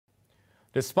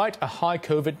Despite a high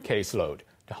COVID caseload,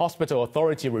 the hospital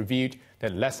authority revealed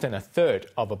that less than a third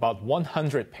of about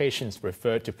 100 patients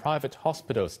referred to private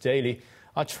hospitals daily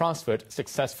are transferred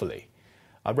successfully.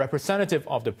 A representative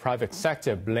of the private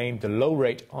sector blamed the low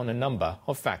rate on a number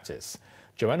of factors.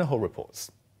 Joanna Ho reports.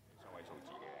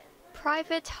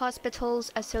 Private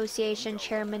Hospitals Association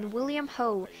Chairman William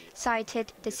Ho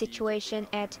cited the situation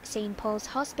at St. Paul's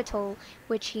Hospital,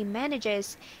 which he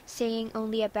manages, saying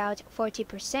only about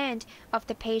 40% of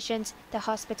the patients the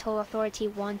hospital authority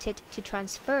wanted to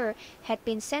transfer had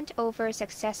been sent over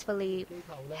successfully.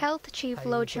 Health Chief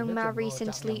Lo Chung-ma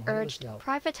recently urged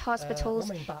private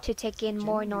hospitals to take in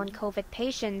more non-COVID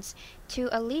patients to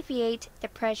alleviate the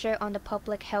pressure on the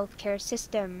public healthcare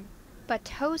system. But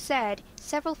Ho said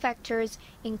several factors,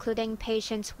 including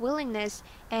patients' willingness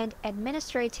and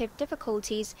administrative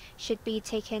difficulties, should be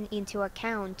taken into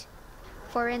account.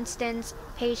 For instance,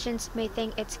 patients may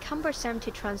think it's cumbersome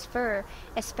to transfer,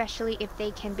 especially if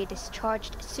they can be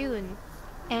discharged soon.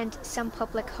 And some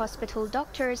public hospital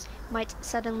doctors might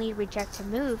suddenly reject a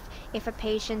move if a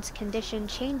patient's condition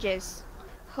changes.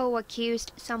 Ho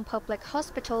accused some public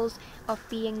hospitals of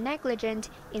being negligent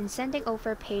in sending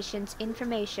over patients'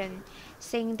 information,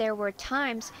 saying there were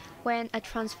times when a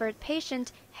transferred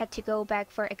patient had to go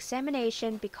back for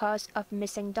examination because of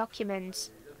missing documents.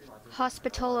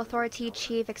 Hospital Authority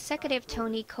Chief Executive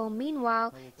Tony Ko,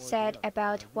 meanwhile, said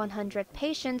about 100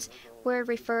 patients were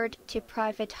referred to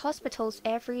private hospitals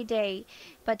every day,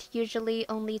 but usually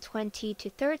only 20 to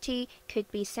 30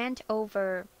 could be sent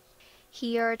over.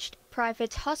 He urged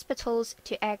private hospitals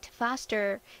to act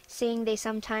faster, saying they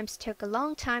sometimes took a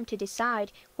long time to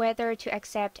decide whether to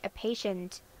accept a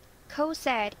patient. Ko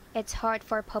said it's hard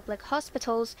for public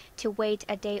hospitals to wait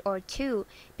a day or two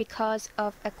because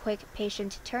of a quick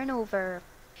patient turnover.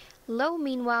 Lo,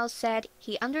 meanwhile, said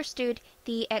he understood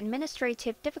the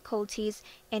administrative difficulties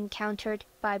encountered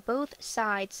by both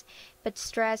sides, but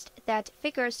stressed that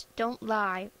figures don't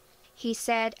lie. He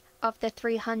said of the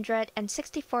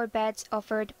 364 beds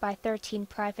offered by 13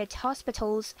 private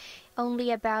hospitals,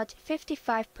 only about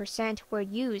 55% were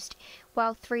used,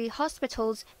 while 3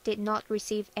 hospitals did not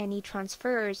receive any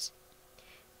transfers.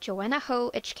 Joanna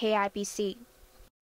Ho, HKIBC.